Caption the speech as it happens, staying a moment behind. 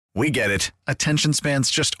We get it. Attention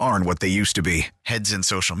spans just aren't what they used to be. Heads in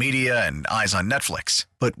social media and eyes on Netflix.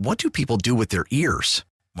 But what do people do with their ears?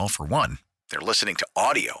 Well, for one, they're listening to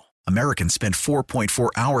audio. Americans spend 4.4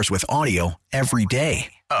 hours with audio every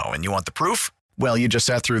day. Oh, and you want the proof? Well, you just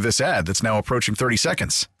sat through this ad that's now approaching 30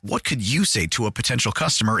 seconds. What could you say to a potential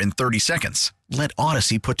customer in 30 seconds? Let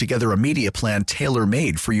Odyssey put together a media plan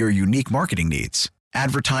tailor-made for your unique marketing needs.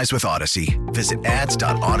 Advertise with Odyssey. Visit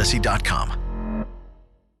ads.odyssey.com.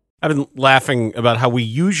 I've been laughing about how we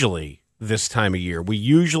usually, this time of year, we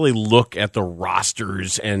usually look at the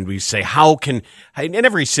rosters and we say, and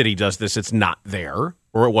every city does this, it's not there,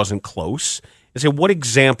 or it wasn't close. And say, what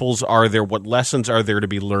examples are there? What lessons are there to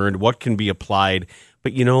be learned? What can be applied?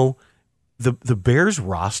 But, the Bears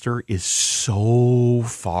roster is so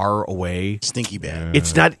far away. Stinky bad.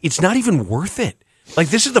 It's not even worth it. Like,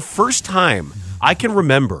 this is the first time I can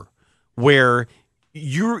remember where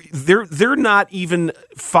they're not even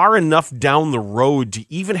far enough down the road to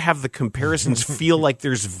even have the comparisons feel like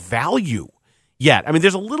there's value yet. I mean,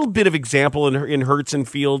 there's a little bit of example in Hurts and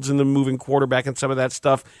Fields and the moving quarterback and some of that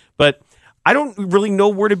stuff, but I don't really know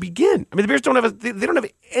where to begin. I mean, the Bears don't have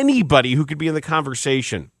anybody who could be in the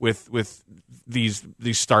conversation with these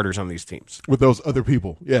starters on these teams. With those other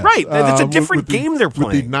people, yeah. Right. It's a different game they're playing.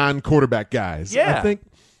 With the non-quarterback guys. Yeah. I think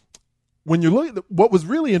when you're looking, what was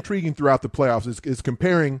really intriguing throughout the playoffs is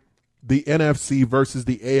comparing the NFC versus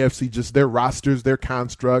the AFC, just their rosters, their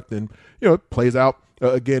construct, and it plays out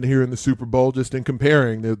again here in the Super Bowl, just in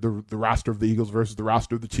comparing the roster of the Eagles versus the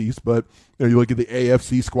roster of the Chiefs. But you look at the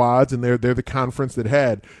AFC squads, and they're the conference that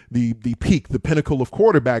had the peak, the pinnacle of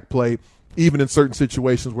quarterback play, even in certain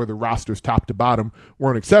situations where the rosters top to bottom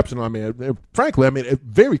weren't exceptional. I mean, frankly,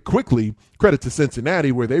 very quickly, credit to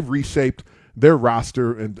Cincinnati, where they've reshaped their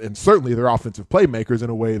roster and certainly their offensive playmakers in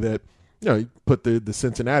a way that, you put the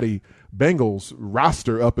Cincinnati Bengals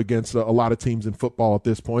roster up against a lot of teams in football at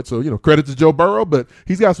this point. So, credit to Joe Burrow, but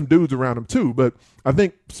he's got some dudes around him too. But I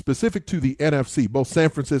think specific to the NFC, both San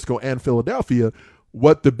Francisco and Philadelphia,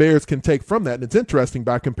 what the Bears can take from that. And it's interesting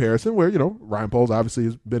by comparison where, Ryan Poles obviously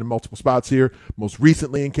has been in multiple spots here, most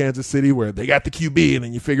recently in Kansas City, where they got the QB and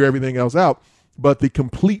then you figure everything else out. But the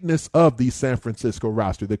completeness of the San Francisco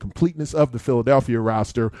roster, the completeness of the Philadelphia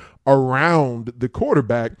roster around the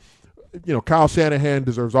quarterback, Kyle Shanahan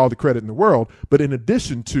deserves all the credit in the world. But in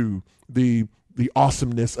addition to the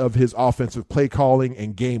awesomeness of his offensive play calling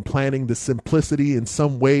and game planning, the simplicity in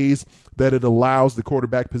some ways that it allows the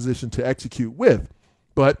quarterback position to execute with.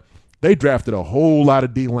 But they drafted a whole lot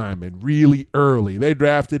of D linemen really early. They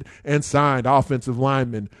drafted and signed offensive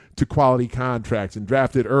linemen to quality contracts and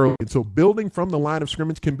drafted early. And so building from the line of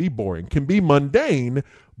scrimmage can be boring, can be mundane,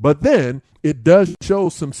 but then it does show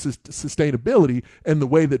some sustainability in the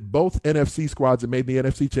way that both NFC squads have made the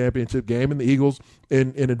NFC Championship game and the Eagles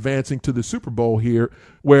in advancing to the Super Bowl here,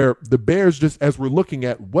 where the Bears, just as we're looking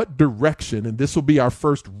at what direction, and this will be our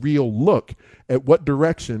first real look at what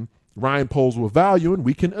direction Ryan Poles will value, and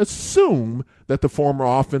we can assume that the former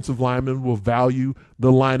offensive lineman will value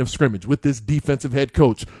the line of scrimmage with this defensive head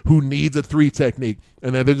coach who needs a 3 technique,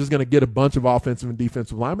 and then they're just going to get a bunch of offensive and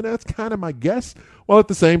defensive linemen. That's kind of my guess. Well, at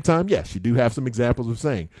the same time, yes, you do have some examples of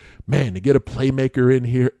saying, man, to get a playmaker in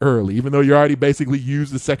here early, even though you already basically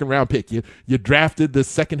used the second-round pick. You drafted the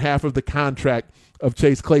second half of the contract of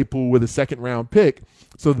Chase Claypool with a second-round pick.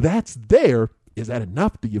 So that's there. Is that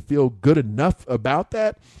enough? Do you feel good enough about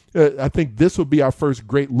that? I think this will be our first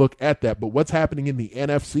great look at that. But what's happening in the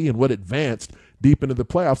NFC and what advanced deep into the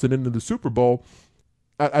playoffs and into the Super Bowl,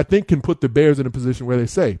 I think can put the Bears in a position where they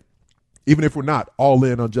say, even if we're not all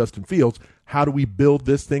in on Justin Fields, how do we build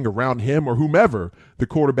this thing around him or whomever the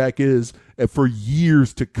quarterback is for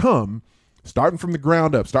years to come? Starting from the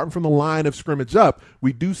ground up, starting from the line of scrimmage up,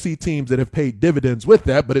 we do see teams that have paid dividends with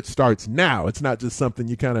that, but it starts now. It's not just something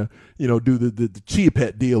you kind of, do the Chia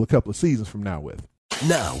Pet deal a couple of seasons from now with.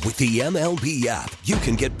 Now, with the MLB app, you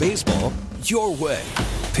can get baseball your way.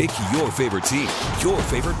 Pick your favorite team, your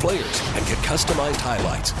favorite players, and get customized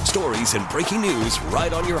highlights, stories, and breaking news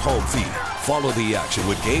right on your home feed. Follow the action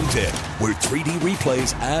with Game 10, where 3D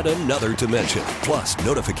replays add another dimension. Plus,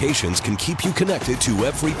 notifications can keep you connected to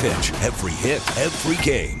every pitch, every hit, every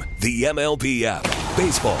game. The MLB app.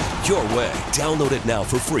 Baseball your way. Download it now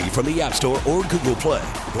for free from the App Store or Google Play.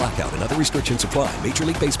 Blackout and other restrictions apply. Major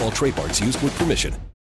League Baseball trademarks used with permission.